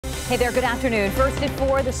Hey there, good afternoon. First at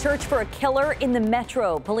 4, the search for a killer in the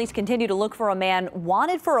metro. Police continue to look for a man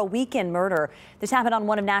wanted for a weekend murder. This happened on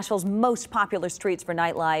one of Nashville's most popular streets for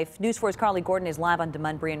nightlife. News 4's Carly Gordon is live on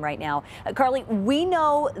Demumbrian right now. Carly, we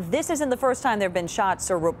know this isn't the first time there have been shots,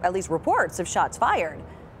 or at least reports of shots fired.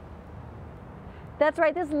 That's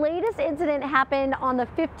right. This latest incident happened on the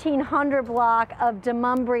 1500 block of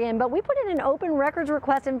Demumbrian, but we put in an open records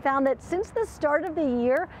request and found that since the start of the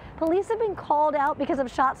year, police have been called out because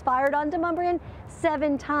of shots fired on Demumbrian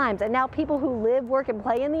 7 times. And now people who live, work, and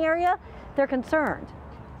play in the area, they're concerned.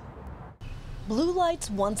 Blue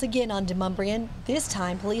lights once again on Demumbrian. This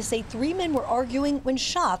time, police say 3 men were arguing when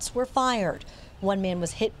shots were fired. One man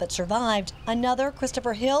was hit but survived. Another,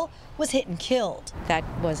 Christopher Hill, was hit and killed. That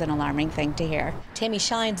was an alarming thing to hear. Tammy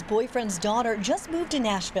Shine's boyfriend's daughter just moved to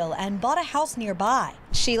Nashville and bought a house nearby.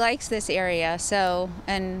 She likes this area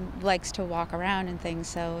and likes to walk around and things,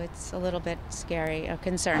 so it's a little bit scary or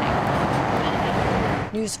concerning.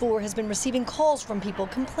 News 4 has been receiving calls from people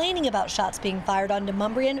complaining about shots being fired on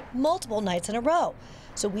Demumbrian multiple nights in a row.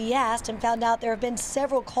 So we asked and found out there have been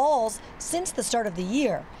several calls since the start of the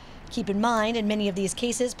year. Keep in mind, in many of these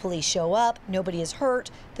cases, police show up, nobody is hurt,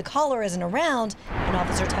 the caller isn't around, and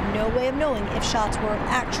officers have no way of knowing if shots were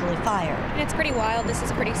actually fired. And it's pretty wild. This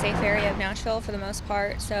is a pretty safe area of Nashville for the most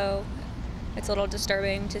part, so it's a little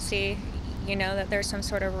disturbing to see, that there's some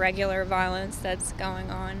sort of regular violence that's going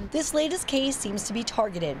on. This latest case seems to be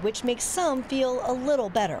targeted, which makes some feel a little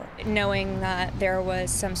better. Knowing that there was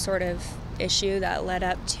some sort of issue that led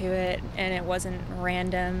up to it and it wasn't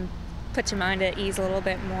random, put your mind at ease a little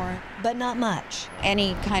bit more. But not much.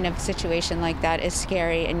 Any kind of situation like that is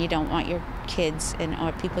scary, and you don't want your kids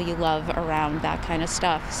or people you love around that kind of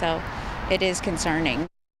stuff. So it is concerning.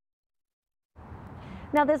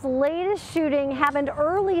 Now, this latest shooting happened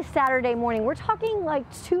early Saturday morning. We're talking like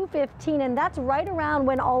 2:15, and that's right around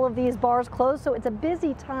when all of these bars close, so it's a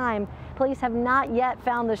busy time. Police have not yet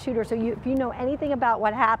found the shooter, so if you know anything about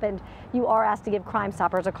what happened, you are asked to give Crime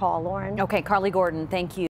Stoppers a call. Lauren? Okay, Carly Gordon, thank you.